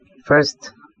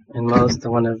First and most, I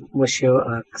want to wish you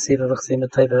a ksiva v'chsima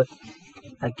tova,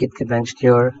 a good gebench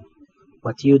cure.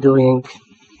 What you're doing,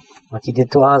 what you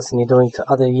did to us and you're doing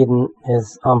to other Yidden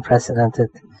is unprecedented.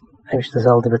 I wish to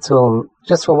tell the Betzulm,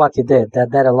 just for what you did,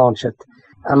 that alone should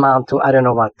amount to, I don't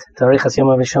know what, to Arichas Yom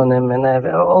HaRishonim and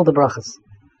all the brachas.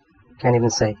 Can't even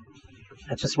say.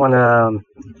 I just want to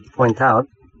point out,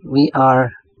 we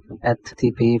are at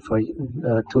TP for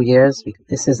 2 years.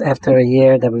 This is after a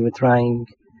year that we were trying,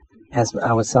 as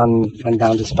our son went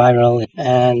down the spiral.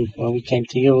 And when we came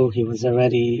to you, he was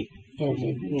already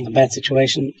in a bad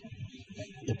situation,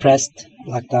 depressed,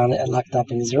 locked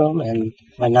up in his room, and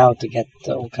went out to get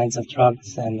all kinds of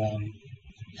drugs and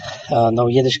no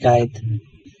Yiddishkeit.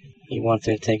 He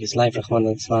wanted to take his life, Rahman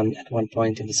al-Islam, at one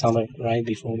point in the summer, right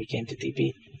before we came to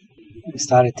TP. We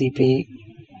started TP,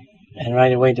 and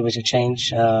right away there was a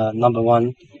change. Number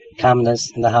one,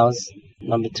 calmness in the house.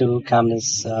 Number two,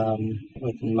 calmness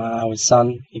with our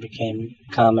son. He became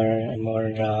calmer and more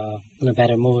in a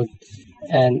better mood.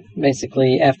 And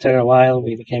basically, after a while,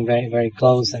 we became very, very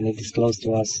close, and he disclosed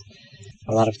to us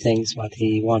a lot of things, what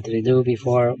he wanted to do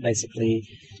before. Basically,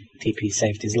 TP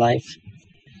saved his life.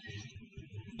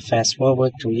 Fast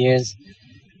forward 2 years.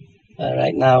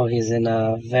 Right now, he's in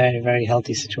a very, very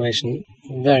healthy situation.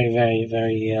 Very, very,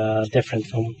 very different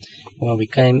from when we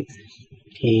came.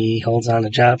 He holds on a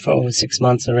job for over 6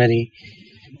 months already.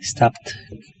 He stopped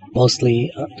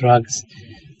mostly drugs.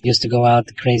 Used to go out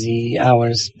crazy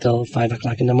hours till 5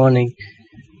 o'clock in the morning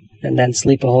and then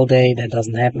sleep a whole day. That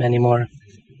doesn't happen anymore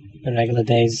on regular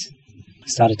days.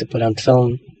 Started to put on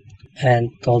film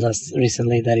and told us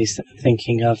recently that he's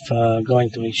thinking of going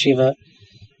to yeshiva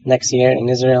next year in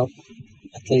Israel.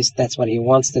 At least that's what he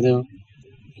wants to do.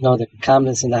 You know, the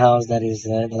calmness in the house that is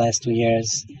the last 2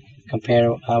 years,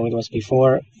 compare how it was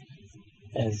before,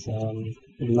 is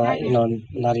not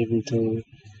even to,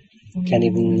 can't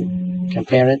even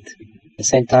compare it. At the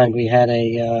same time, we had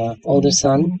a older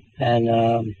son, and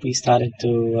we started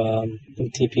to do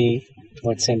TP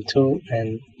towards him too,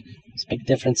 and there's big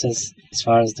differences as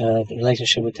far as the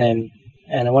relationship with him.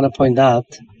 And I want to point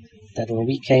out that when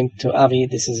we came to Avi,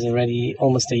 this is already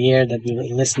almost a year that we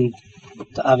listened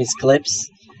to Avi's clips,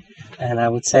 and I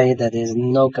would say that there's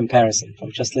no comparison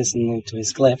from just listening to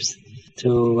his clips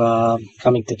to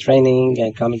coming to training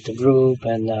and coming to group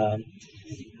and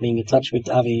being in touch with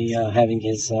Avi, having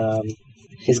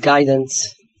his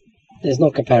guidance. There's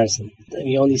no comparison.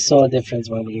 We only saw a difference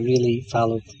when we really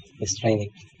followed his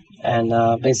training. And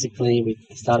basically, we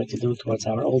started to do towards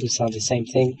our older son the same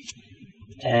thing.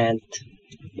 And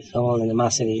his whole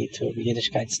animosity to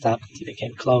Yiddishkeit stopped. He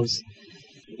became close.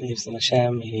 He believes in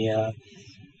Hashem. He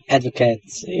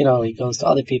advocates. He goes to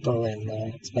other people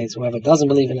and explains whoever doesn't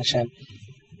believe in Hashem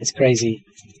is crazy.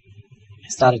 He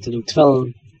started to do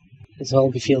tefillin. His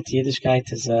whole gefilte Yiddishkeit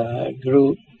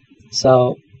grew.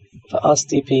 So for us,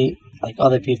 TP, like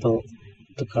other people,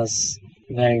 took us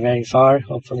very, very far.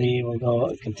 Hopefully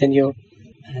we'll continue.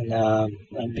 And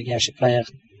big Yasher Koach.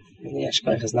 Yasher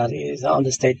Koach is an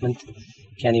understatement.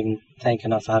 Can't even thank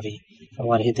enough Avi for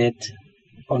what he did.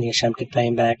 Only Hashem could pay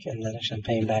him back, and let Hashem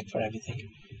pay him back for everything.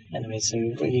 Anyway, so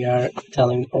we are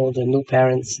telling all the new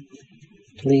parents,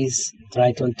 please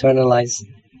try to internalize,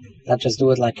 not just do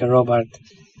it like a robot.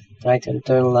 Try to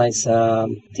internalize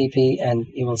TP, and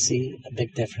you will see a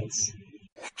big difference.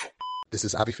 This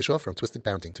is Avi Fisher from Twisted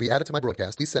Parenting. To be added to my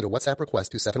broadcast, please send a WhatsApp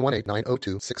request to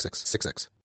 718-902-6666.